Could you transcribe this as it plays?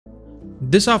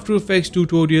This After Effects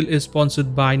tutorial is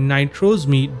sponsored by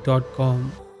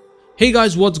nitrosmeet.com. Hey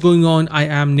guys, what's going on? I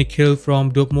am Nikhil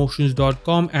from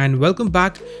dopemotions.com and welcome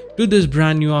back to this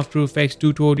brand new After Effects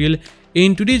tutorial.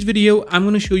 In today's video, I'm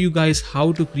going to show you guys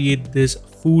how to create this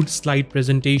food slide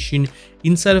presentation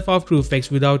inside of After Effects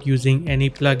without using any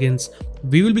plugins.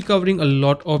 We will be covering a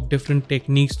lot of different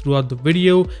techniques throughout the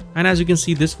video, and as you can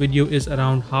see, this video is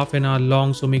around half an hour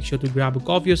long, so make sure to grab a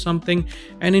coffee or something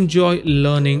and enjoy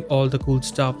learning all the cool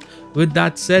stuff. With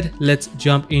that said, let's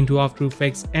jump into After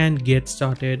Effects and get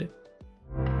started.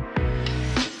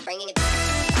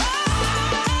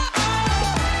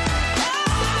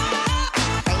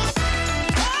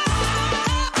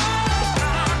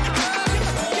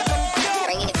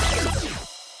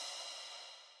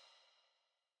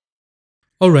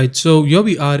 Alright, so here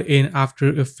we are in After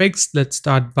Effects. Let's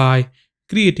start by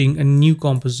creating a new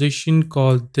composition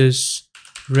called this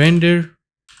render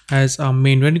as our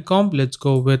main render comp. Let's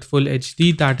go with full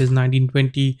HD, that is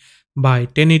 1920 by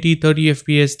 1080, 30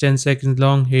 fps, 10 seconds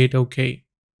long. Hit OK.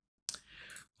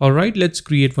 Alright, let's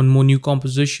create one more new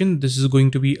composition. This is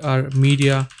going to be our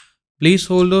media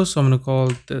placeholder, so I'm going to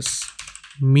call this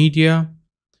media.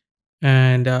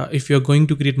 And if you're going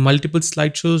to create multiple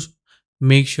slideshows,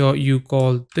 make sure you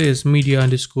call this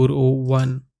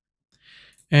media_01.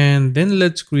 And then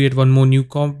let's create one more new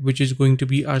comp, which is going to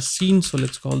be our scene. So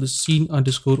let's call this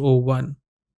scene_01.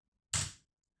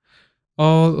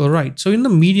 All right, so in the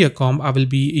media comp, I will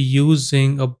be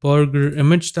using a burger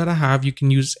image that I have. You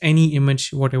can use any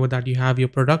image, whatever that you have your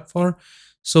product for.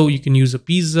 So you can use a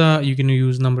pizza, you can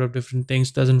use a number of different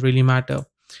things, doesn't really matter.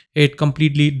 It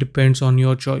completely depends on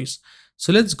your choice.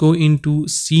 So let's go into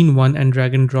scene 1 and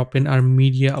drag and drop in our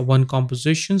media 1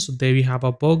 composition. So there we have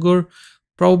our burger.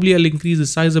 Probably I'll increase the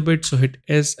size a bit. So hit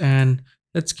S and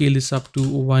let's scale this up to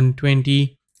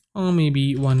 120 or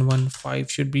maybe 115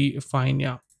 should be fine.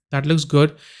 Yeah, that looks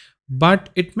good, but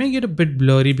it may get a bit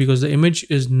blurry because the image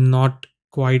is not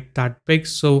quite that big.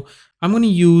 So I'm going to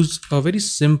use a very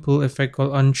simple effect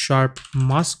called unsharp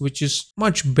mask, which is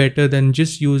much better than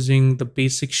just using the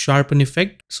basic sharpen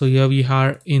effect. So here we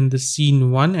are in the scene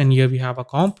 1 and here we have a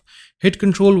comp. Hit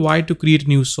Ctrl Y to create a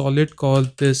new solid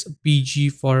called this PG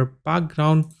for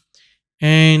background.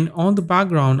 And on the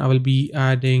background, I will be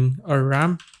adding a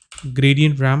ramp,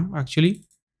 gradient ramp actually.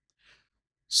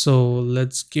 So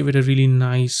let's give it a really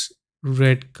nice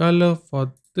red color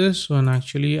for this one.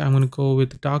 Actually, I'm going to go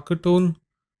with a darker tone.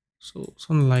 So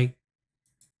something like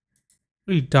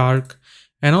really dark,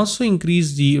 and also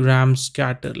increase the RAM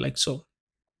scatter like so,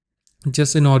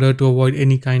 just in order to avoid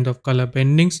any kind of color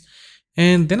bendings.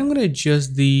 And then I'm going to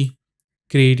adjust the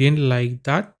gradient like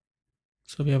that.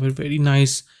 So we have a very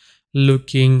nice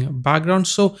looking background.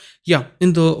 So yeah,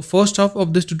 in the first half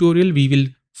of this tutorial, we will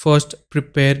first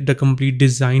prepare the complete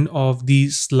design of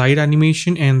the slide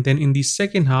animation, and then in the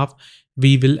second half,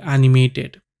 we will animate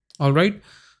it. All right.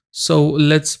 So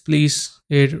let's place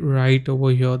it right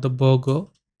over here, the burger,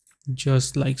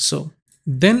 just like so.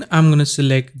 Then I'm going to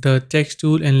select the text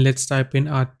tool and let's type in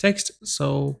our text.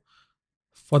 So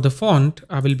for the font,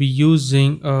 I will be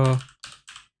using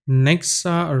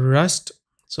Nexa Rust.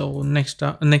 So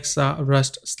Nexa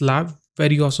Rust Slab,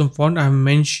 very awesome font. I have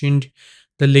mentioned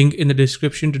the link in the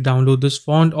description to download this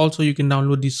font. Also, you can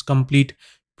download this complete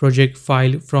project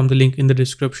file from the link in the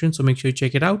description. So make sure you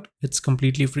check it out. It's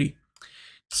completely free.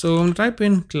 So I'm type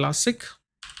in classic,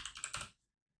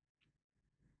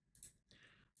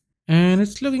 and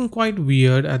it's looking quite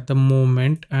weird at the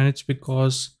moment, and it's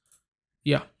because,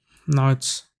 yeah, now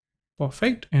it's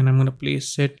perfect. And I'm going to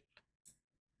place it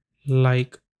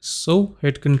like so.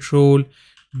 Hit Control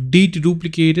D to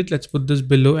duplicate it. Let's put this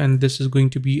below, and this is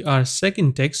going to be our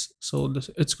second text. So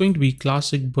it's going to be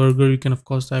classic burger. You can of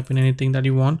course type in anything that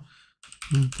you want,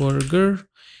 burger.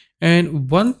 And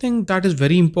one thing that is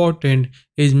very important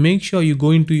is make sure you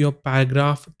go into your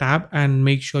paragraph tab and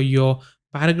make sure your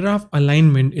paragraph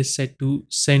alignment is set to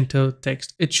center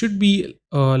text. It should be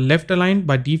left aligned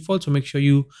by default, so make sure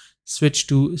you switch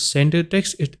to center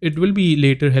text. It will be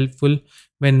later helpful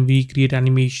when we create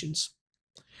animations.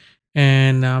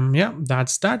 And yeah,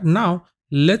 that's that. Now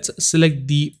let's select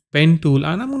the pen tool,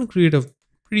 and I'm going to create a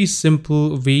pretty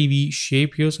simple wavy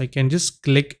shape here. So I can just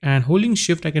click, and holding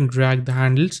shift I can drag the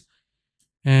handles.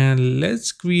 And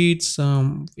let's create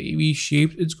some wavy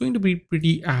shapes. It's going to be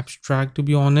pretty abstract, to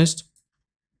be honest.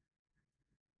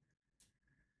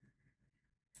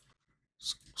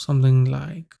 Something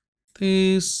like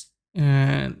this,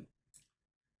 and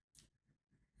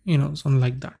something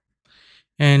like that.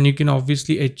 And you can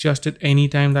obviously adjust it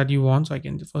anytime that you want. So I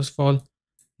can, first of all,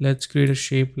 let's create a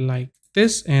shape like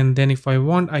this, and then if I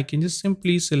want, I can just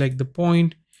simply select the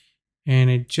point and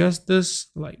adjust this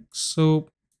like so.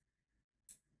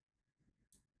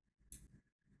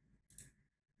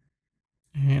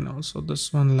 And also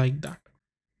this one like that.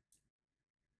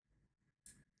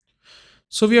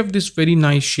 So we have this very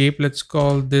nice shape. Let's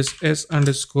call this s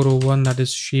underscore one, that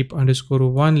is shape underscore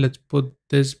one. Let's put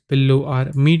this below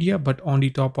our media but on the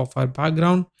top of our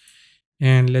background,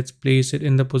 and let's place it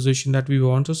in the position that we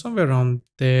want. So somewhere around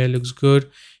there looks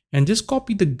good. And just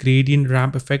copy the gradient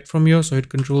ramp effect from here. So hit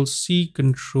Control C,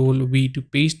 Control V to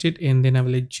paste it, and then I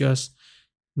will adjust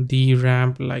the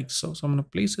ramp like so. So I'm going to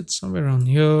place it somewhere around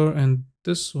here, and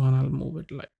this one I'll move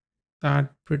it like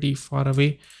that, pretty far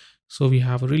away. So we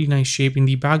have a really nice shape in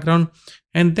the background.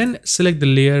 And then select the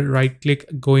layer, right click,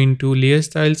 go into layer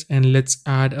styles, and let's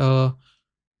add a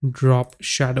drop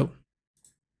shadow.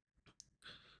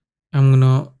 I'm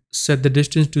gonna set the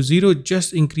distance to 0,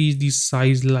 just increase the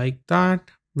size like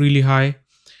that, really high,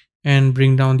 and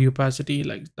bring down the opacity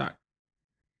like that.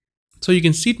 So you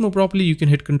can see it more properly. You can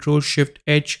hit Control Shift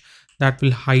H, that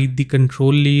will hide the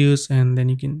control layers, and then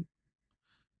you can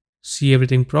see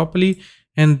everything properly.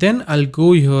 And then I'll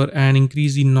go here and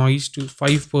increase the noise to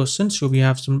 5%. So we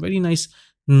have some very nice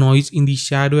noise in the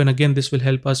shadow. And again, this will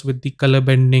help us with the color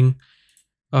bending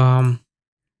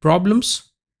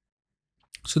problems.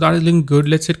 So that is looking good.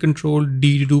 Let's hit Control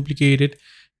D to duplicate it.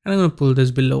 And I'm going to pull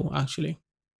this below actually.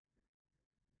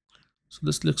 So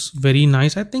this looks very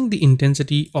nice. I think the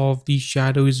intensity of the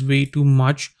shadow is way too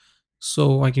much.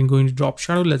 So I can go into drop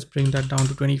shadow. Let's bring that down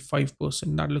to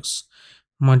 25%. That looks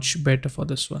much better for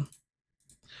this one.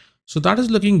 So that is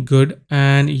looking good.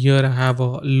 And here I have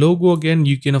a logo again.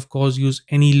 You can of course use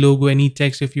any logo, any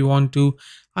text if you want to.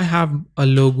 I have a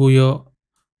logo here.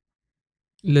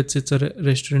 Let's say it's a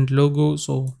restaurant logo.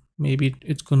 So maybe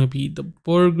it's going to be the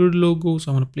burger logo.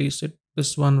 So I'm going to place it,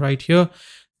 this one right here.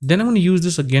 Then I'm going to use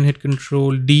this again, hit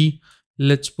Control D.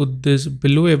 Let's put this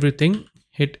below everything,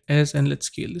 hit S, and let's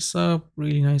scale this up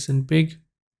really nice and big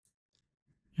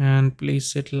and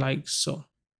place it like so.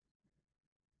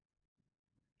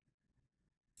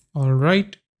 All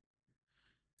right.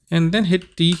 And then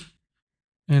hit T,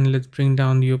 and let's bring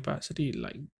down the opacity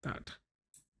like that.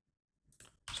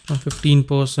 So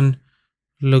 15%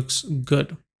 looks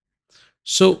good.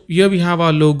 So here we have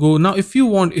our logo. Now if you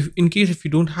want, if in case if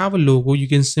you don't have a logo, you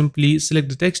can simply select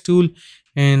the text tool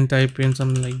and type in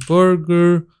something like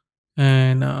burger,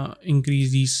 and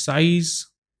increase the size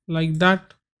like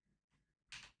that,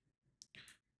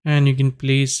 and you can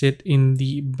place it in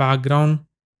the background,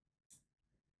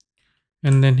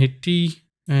 and then hit T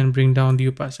and bring down the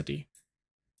opacity.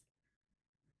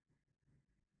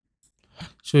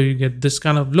 So you get this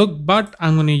kind of look, but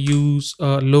I'm going to use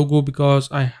a logo because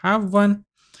I have one.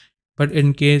 But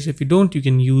in case if you don't, you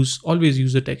can always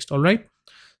use the text. All right.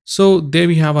 So there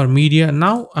we have our media.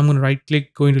 Now I'm going to right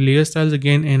click, go into layer styles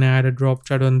again, and add a drop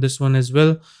shadow on this one as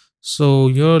well. So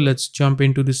here let's jump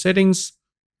into the settings,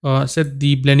 set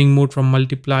the blending mode from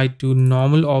multiply to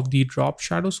normal of the drop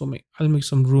shadow. So I'll make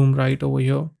some room right over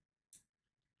here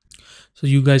so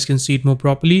you guys can see it more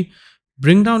properly.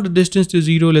 Bring down the distance to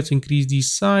 0. Let's increase the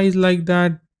size like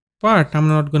that, but I'm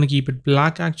not going to keep it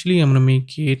black. Actually, I'm going to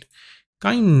make it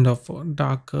kind of a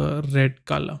darker red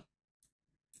color,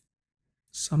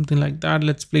 something like that.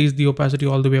 Let's place the opacity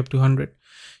all the way up to 100.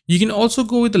 You can also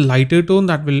go with a lighter tone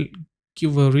that will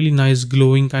give a really nice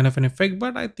glowing kind of an effect,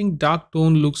 but I think dark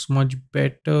tone looks much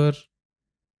better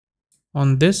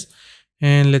on this.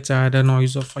 And let's add a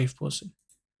noise of 5%.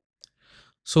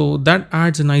 So that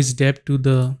adds a nice depth to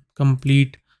the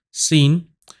complete scene.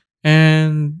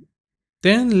 And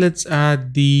then let's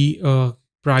add the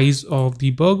price of the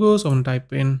burgers. I'm gonna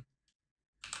type in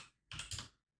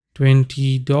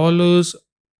 $20.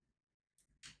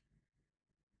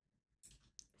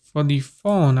 For the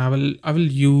font, I will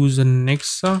use a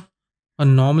Nexa, a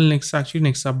normal Nexa, actually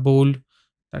Nexa bold.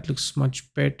 That looks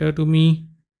much better to me.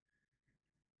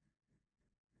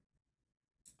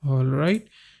 All right,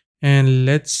 and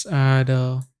let's add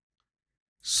a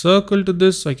circle to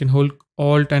this, so I can hold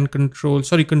Alt and Control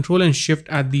and Shift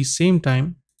at the same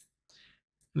time.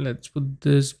 Let's put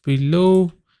this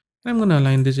below. I'm going to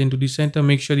align this into the center.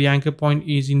 Make sure the anchor point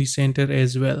is in the center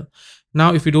as well.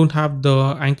 Now, if you don't have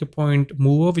the anchor point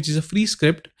mover, which is a free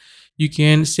script, you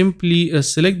can simply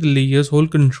select the layers, hold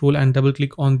Control, and double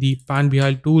click on the pan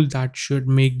behind tool. That should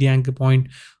make the anchor point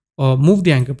or move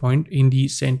the anchor point in the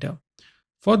center.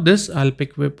 For this, I'll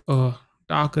pick with a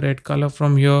dark red color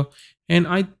from here, and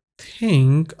I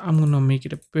think I'm going to make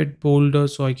it a bit bolder,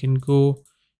 so I can go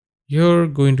here,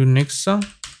 go into Nexa,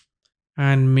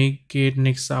 and make it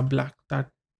Nexa black. That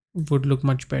would look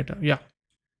much better. Yeah.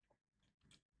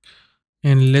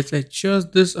 And let's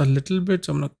adjust this a little bit.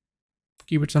 So I'm gonna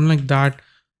keep it something like that.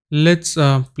 Let's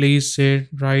place it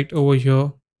right over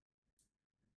here.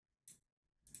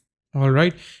 All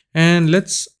right, and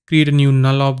let's create a new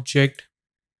null object,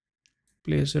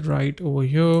 place it right over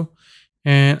here,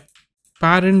 and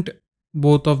parent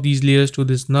both of these layers to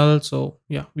this null. So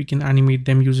yeah, we can animate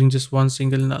them using just one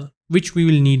single null, which we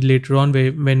will need later on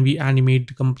when we animate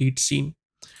the complete scene.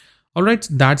 All right,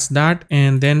 that's that.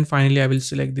 And then finally I will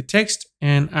select the text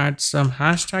and add some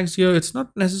hashtags here. It's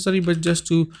not necessary, but just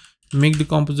to make the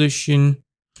composition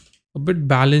a bit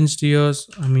balanced here,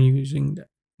 so I'm using the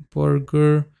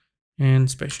burger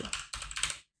and special.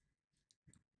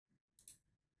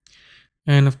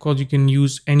 And of course you can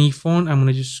use any font. I'm going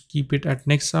to just keep it at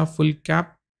Nexa full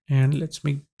cap, and let's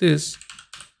make this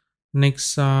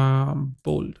Nexa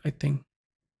bold, I think.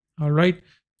 All right,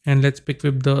 and let's pick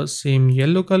with the same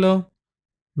yellow color,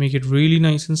 make it really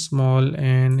nice and small,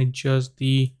 and adjust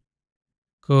the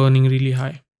kerning really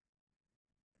high.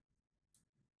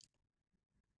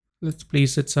 Let's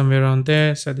place it somewhere around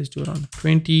there, set this to around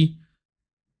 20.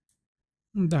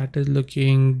 That is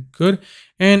looking good.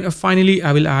 And finally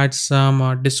I will add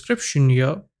some description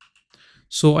here.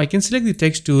 So I can select the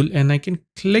text tool and I can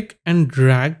click and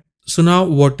drag. So now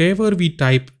whatever we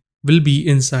type will be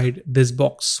inside this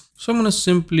box. So I'm going to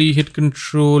simply hit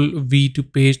Control V to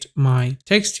paste my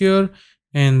text here,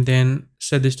 and then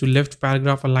set this to left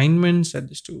paragraph alignment, set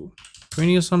this to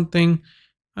 20 or something.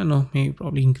 I don't know, maybe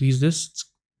probably increase this.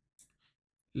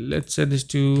 Let's set this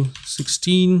to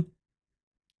 16.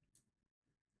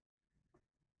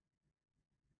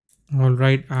 All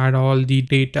right, add all the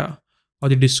data or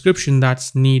the description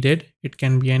that's needed. It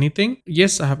can be anything.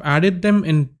 Yes, I have added them,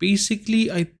 and basically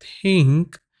I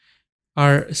think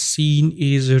our scene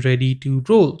is ready to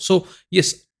roll. So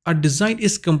yes, our design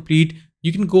is complete.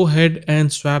 You can go ahead and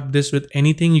swap this with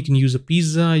anything. You can use a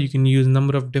pizza, you can use a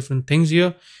number of different things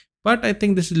here, but I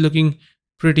think this is looking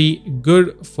pretty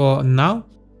good for now.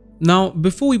 Now,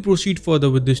 before we proceed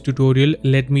further with this tutorial,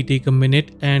 let me take a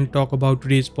minute and talk about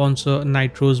today's sponsor,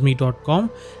 nitrosme.com.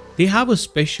 They have a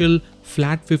special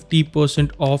flat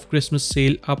 50% off Christmas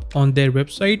sale up on their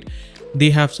website. They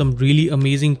have some really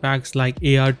amazing packs like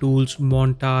AR tools,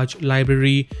 montage,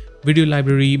 library, video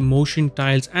library, motion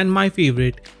tiles, and my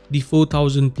favorite, the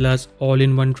 4000 plus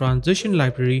all-in-one transition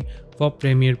library for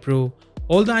Premiere Pro.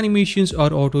 All the animations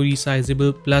are auto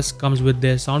resizable, plus comes with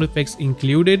their sound effects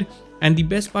included. And the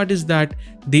best part is that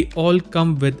they all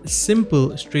come with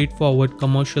simple, straightforward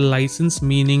commercial license,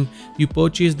 meaning you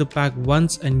purchase the pack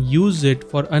once and use it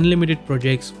for unlimited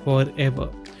projects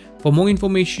forever. For more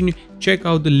information, check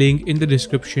out the link in the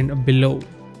description below.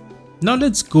 Now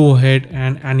let's go ahead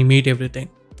and animate everything.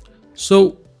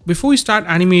 So before we start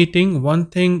animating, one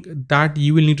thing that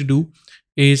you will need to do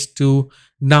is to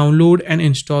download and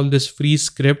install this free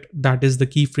script, that is the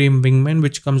keyframe wingman,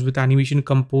 which comes with Animation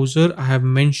Composer. I have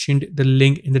mentioned the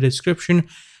link in the description.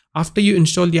 After you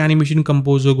install the Animation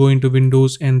Composer, go into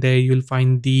Windows, and there you'll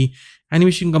find the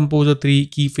Animation Composer 3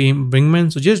 keyframe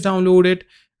wingman. So just download it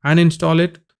and install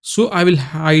it. So I will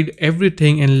hide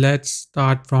everything, and let's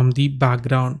start from the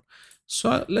background.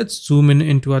 So let's zoom in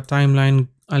into our timeline.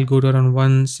 I'll go to around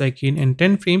 1 second and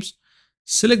 10 frames.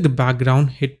 Select the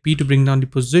background, hit P to bring down the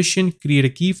position, create a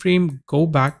keyframe, go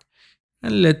back,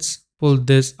 and let's pull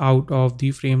this out of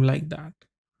the frame like that.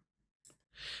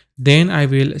 Then I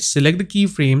will select the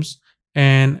keyframes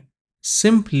and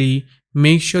simply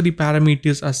make sure the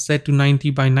parameters are set to 90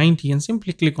 by 90, and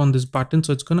simply click on this button.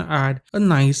 So it's going to add a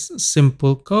nice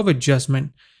simple curve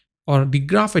adjustment or the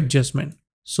graph adjustment.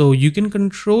 So you can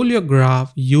control your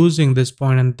graph using this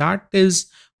point, and that is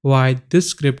why this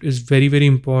script is very, very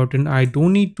important. I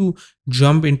don't need to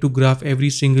jump into graph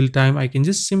every single time. I can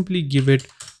just simply give it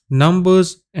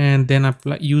numbers and then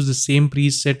use the same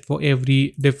preset for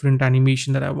every different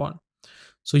animation that I want.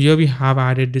 So here we have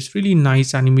added this really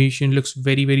nice animation, looks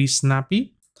very, very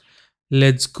snappy.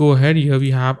 Let's go ahead. Here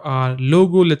we have our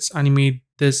logo. Let's animate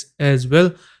this as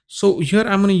well. So here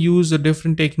I'm going to use a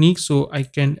different technique. So I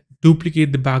can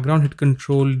duplicate the background, hit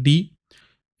Control D,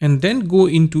 and then go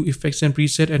into effects and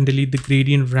preset and delete the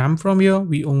gradient ramp from here.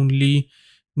 We only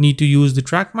need to use the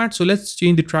track matte. So let's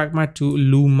change the track matte to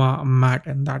Luma matte,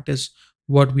 and that is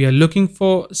what we are looking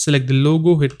for. Select the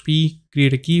logo, hit P,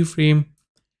 create a keyframe,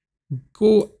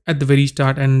 go at the very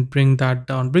start and bring that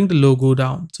down, bring the logo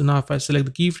down. So now if I select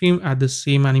the keyframe, add the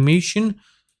same animation,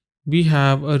 we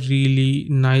have a really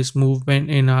nice movement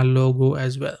in our logo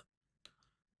as well.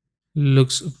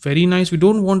 Looks very nice. We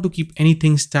don't want to keep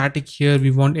anything static here. We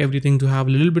want everything to have a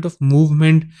little bit of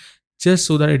movement just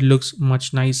so that it looks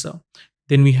much nicer.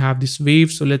 Then we have this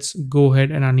wave. So let's go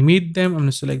ahead and animate them. I'm going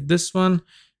to select this one,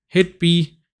 hit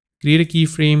P, create a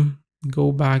keyframe,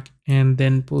 go back and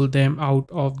then pull them out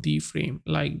of the frame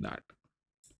like that.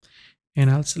 And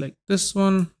I'll select this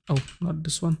one. Oh, not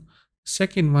this one,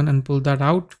 second one, and pull that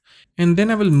out. And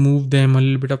then I will move them a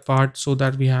little bit apart so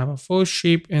that we have a first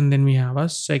shape and then we have a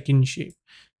second shape.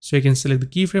 So you can select the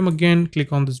keyframe again,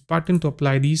 click on this button to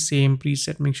apply the same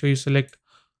preset. Make sure you select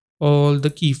all the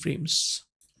keyframes.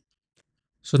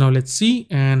 So now let's see,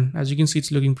 and as you can see,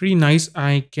 it's looking pretty nice.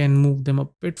 I can move them a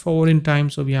bit forward in time.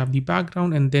 So we have the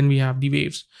background and then we have the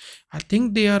waves. I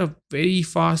think they are very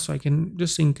fast, so I can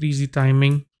just increase the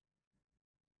timing.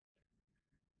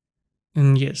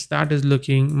 And yes, that is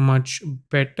looking much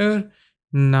better.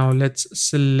 Now let's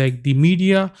select the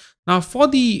media. Now for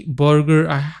the burger,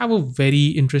 I have a very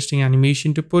interesting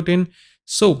animation to put in.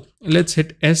 So let's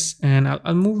hit S and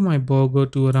I'll move my burger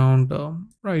to around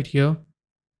right here.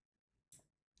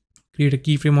 Create a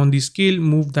keyframe on the scale,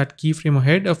 move that keyframe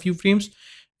ahead a few frames,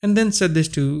 and then set this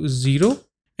to 0.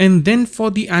 And then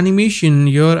for the animation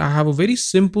here, I have a very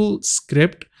simple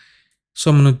script. So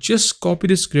I'm going to just copy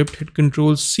the script, hit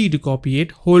Control C to copy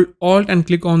it, hold Alt and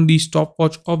click on the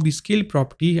stopwatch of the scale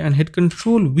property and hit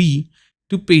Control V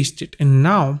to paste it. And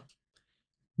now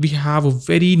we have a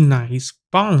very nice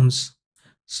bounce.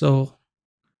 So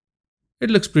it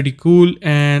looks pretty cool.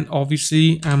 And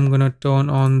obviously I'm going to turn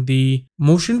on the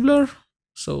motion blur.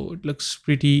 So it looks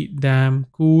pretty damn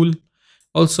cool.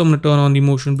 Also, I'm going to turn on the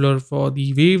motion blur for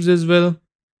the waves as well.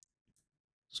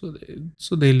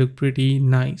 So they look pretty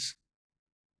nice.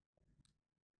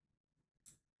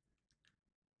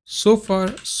 So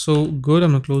far, so good.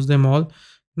 I'm gonna close them all.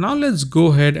 Now let's go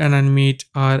ahead and animate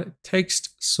our text.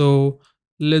 So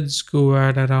let's go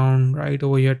at around right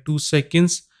over here, 2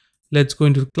 seconds. Let's go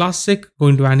into classic, go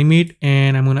into animate,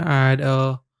 and I'm gonna add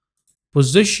a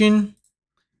position.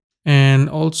 And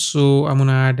also I'm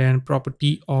gonna add a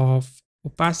property of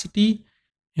opacity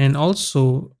and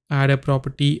also add a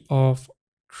property of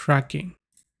tracking.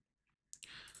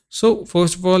 So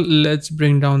first of all, let's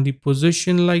bring down the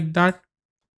position like that.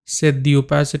 Set the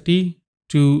opacity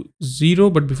to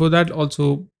 0, but before that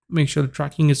also make sure the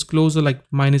tracking is closer, like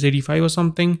 -85 or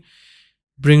something.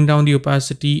 Bring down the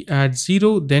opacity at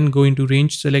 0, then go into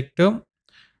range selector.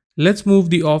 Let's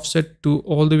move the offset to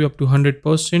all the way up to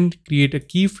 100%. Create a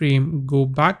keyframe, go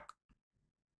back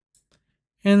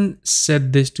and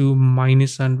set this to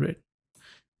 -100.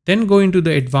 Then go into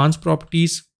the advanced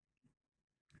properties,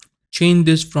 change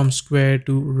this from square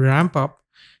to ramp up,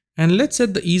 and let's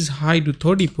set the ease high to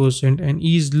 30% and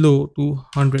ease low to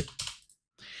 100.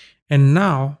 And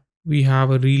now we have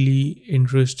a really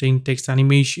interesting text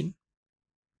animation.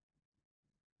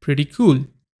 Pretty cool.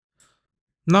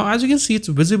 Now, as you can see, it's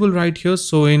visible right here.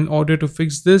 So in order to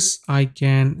fix this, I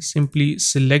can simply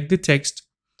select the text,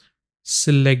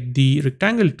 select the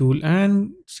rectangle tool,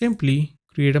 and simply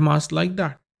create a mask like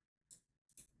that.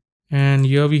 And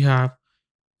here we have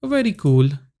a very cool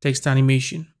text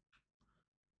animation.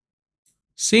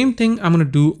 Same thing I'm going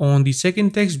to do on the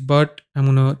second text, but I'm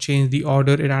going to change the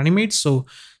order it animates. So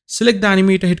select the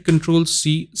animator, hit Control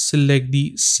C, select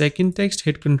the second text,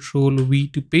 hit Control V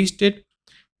to paste it.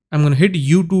 I'm going to hit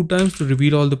U 2 times to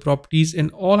reveal all the properties,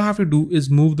 and all I have to do is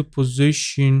move the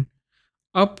position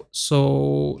up.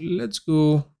 So let's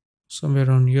go somewhere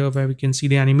around here where we can see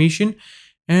the animation,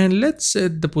 and let's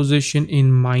set the position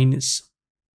in minus,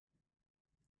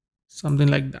 something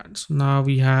like that. So now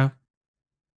we have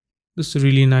this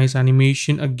really nice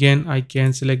animation. Again, I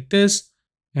can select this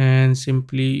and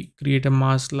simply create a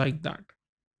mask like that.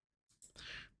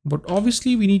 But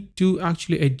obviously we need to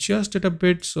actually adjust it a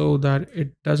bit so that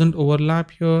it doesn't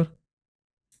overlap here,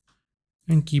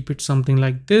 and keep it something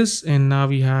like this. And now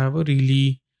we have a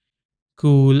really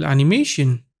cool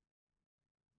animation.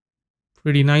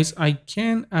 Pretty nice. I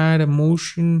can add a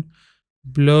motion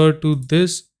blur to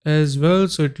this as well,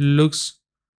 so it looks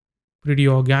pretty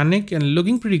organic and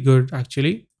looking pretty good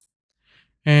actually.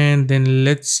 And then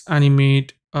let's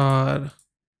animate our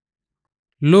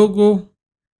logo.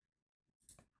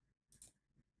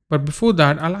 But before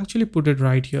that, I'll actually put it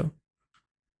right here.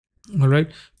 All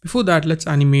right. Before that, let's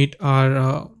animate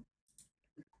our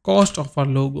cost of our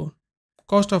logo,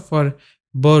 cost of our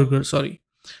burger. Sorry.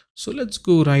 So let's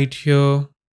go right here.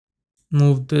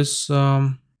 Move this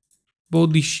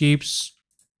both the shapes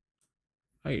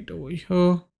right over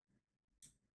here.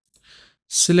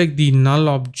 Select the null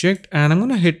object, and I'm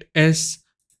gonna hit S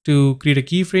to create a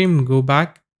keyframe. Go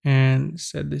back and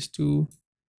set this to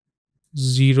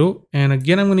 0. And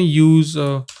again, I'm going to use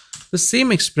the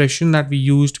same expression that we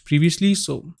used previously.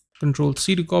 So Control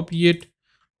C to copy it,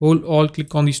 hold Alt,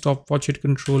 click on the stopwatch, hit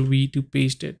Control V to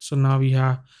paste it. So now we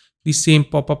have the same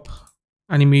pop-up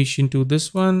animation to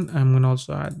this one. I'm going to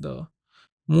also add the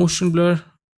motion blur.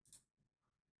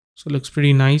 So it looks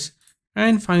pretty nice.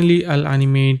 And finally, I'll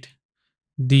animate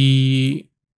the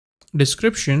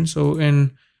description. So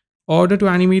in order to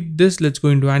animate this, let's go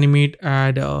into animate,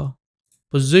 add a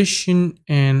position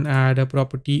and add a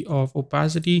property of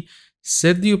opacity.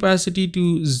 Set the opacity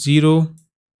to 0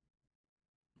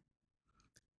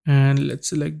 and let's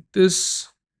select this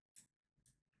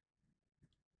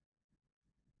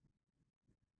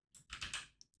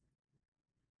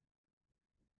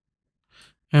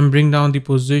and bring down the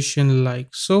position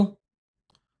like so.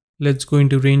 Let's go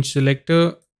into range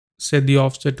selector, set the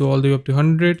offset to all the way up to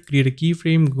 100, create a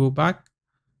keyframe, go back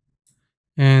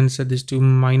and set this to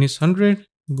 -100.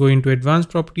 Go into advanced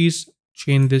properties,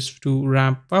 change this to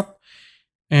ramp up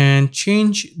and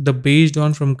change the based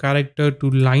on from character to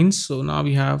lines. So now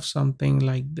we have something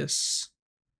like this.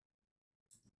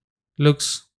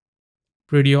 Looks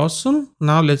pretty awesome.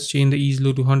 Now let's change the ease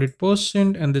low to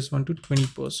 100% and this one to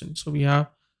 20%. So we have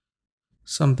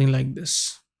something like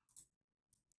this.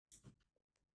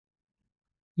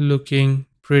 Looking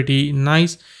pretty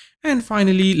nice. And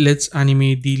finally, let's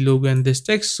animate the logo and this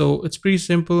text. So it's pretty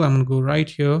simple. I'm gonna go right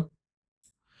here,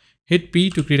 hit P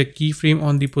to create a keyframe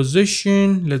on the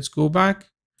position. Let's go back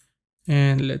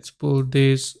and let's pull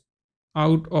this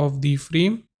out of the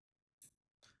frame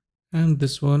and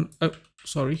this one,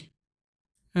 sorry,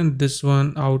 and this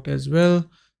one out as well.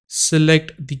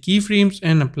 Select the keyframes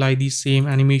and apply the same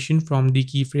animation from the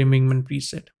keyframing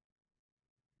preset.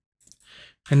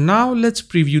 And now let's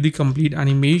preview the complete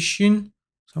animation.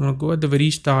 So I'm gonna go at the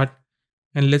very start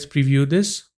and let's preview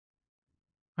this.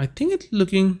 I think it's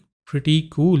looking pretty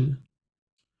cool.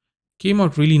 Came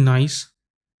out really nice.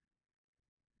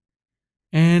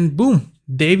 And boom,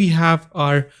 there we have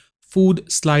our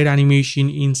food slide animation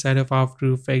inside of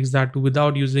After Effects, that too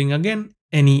without using again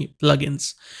any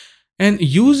plugins. And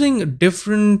using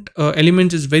different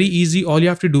elements is very easy. All you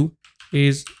have to do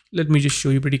is, let me just show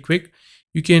you pretty quick.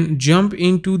 You can jump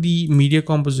into the media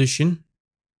composition.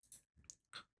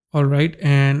 All right,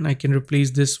 and I can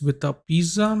replace this with a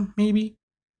pizza maybe.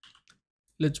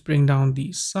 Let's bring down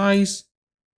the size.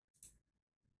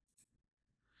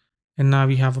 And now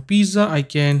we have a pizza. I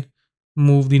can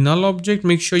move the null object.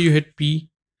 Make sure you hit P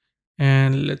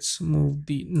and let's move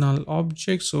the null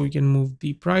object so we can move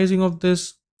the pricing of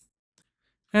this.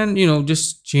 And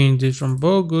just change it from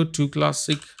burger to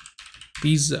classic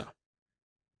pizza.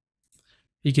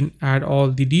 You can add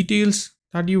all the details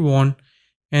that you want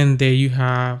and there you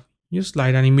have your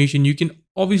slide animation. You can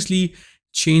obviously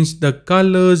change the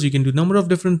colors, you can do a number of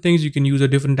different things, you can use a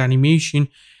different animation.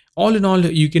 All in all,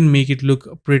 you can make it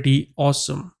look pretty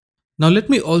awesome. Now let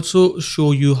me also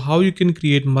show you how you can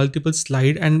create multiple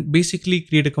slide and basically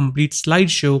create a complete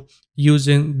slideshow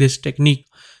using this technique.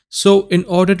 So in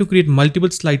order to create multiple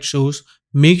slideshows,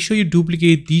 make sure you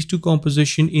duplicate these two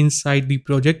composition inside the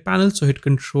project panel. So hit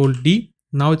Ctrl D.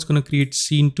 Now it's going to create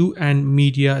scene 2 and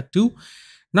media 2.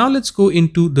 Now let's go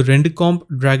into the render comp,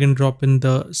 drag and drop in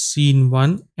the scene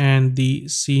 1 and the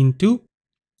scene 2.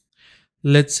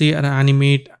 Let's say an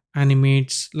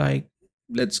animates like,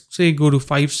 let's say go to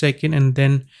 5 seconds and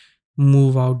then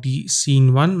move out the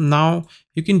scene 1. Now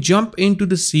you can jump into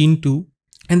the scene 2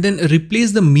 and then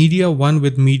replace the media 1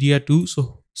 with media 2.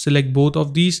 So select both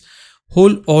of these,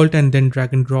 hold alt and then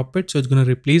drag and drop it. So it's going to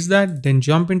replace that. Then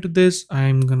jump into this.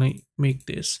 I'm going to make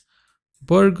this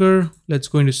burger. Let's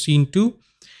go into scene 2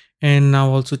 and now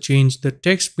also change the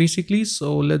text basically.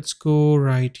 So let's go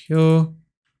right here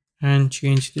and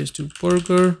change this to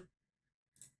burger.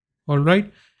 All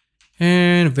right.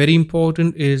 And very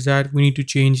important is that we need to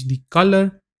change the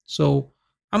color. So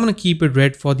I'm going to keep it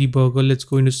red for the burger. Let's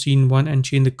go into scene 1 and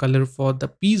change the color for the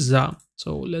pizza.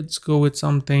 So let's go with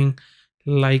something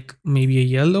like maybe a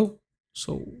yellow.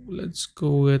 So let's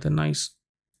go with a nice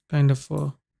kind of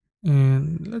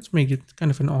and let's make it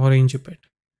kind of an orange a bit.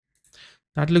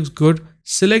 That looks good.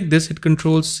 Select this, hit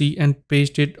Ctrl C and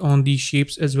paste it on the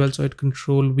shapes as well. So hit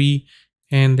Ctrl V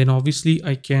and then obviously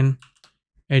I can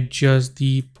adjust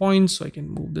the points. So I can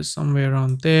move this somewhere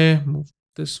around there, move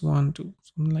this one to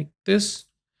something like this,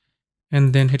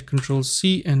 and then hit Ctrl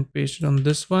C and paste it on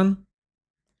this one.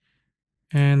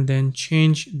 And then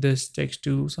change this text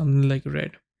to something like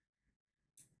red.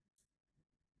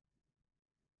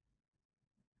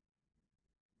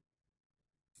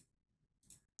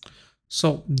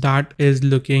 So that is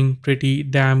looking pretty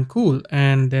damn cool.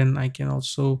 And then I can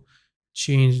also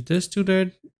change this to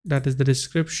red. That is the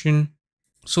description.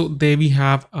 So there we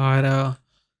have our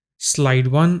slide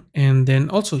 1. And then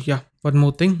also, yeah, one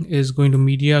more thing is going to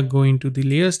media, going to the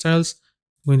layer styles,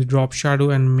 going to drop shadow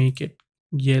and make it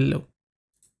yellow.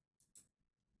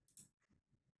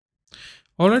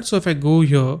 All right, so if I go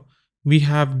here, we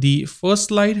have the first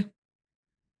slide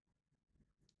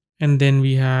and then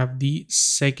we have the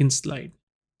second slide.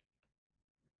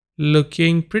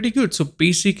 Looking pretty good. So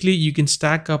basically you can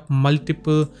stack up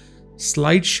multiple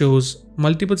slideshows,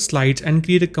 multiple slides, and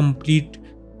create a complete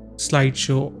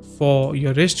slideshow for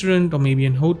your restaurant or maybe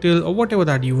an hotel or whatever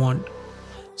that you want.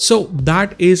 So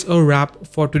that is a wrap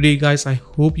for today, guys. I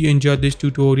hope you enjoyed this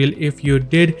tutorial. If you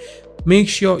did, make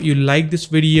sure you like this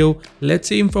video.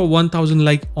 Let's aim for 1000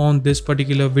 like on this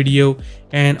particular video.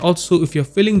 And also, if you're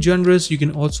feeling generous, you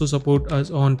can also support us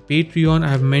on Patreon. I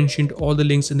have mentioned all the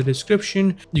links in the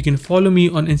description. You can follow me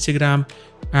on Instagram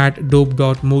at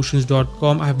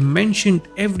dope.motions.com. I have mentioned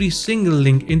every single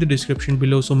link in the description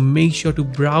below, so make sure to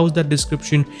browse that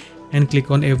description and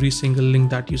click on every single link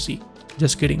that you see.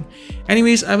 Just kidding.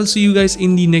 Anyways, I will see you guys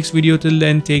in the next video. Till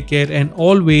then, take care and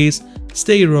always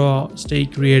stay raw, stay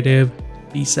creative.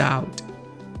 Peace out.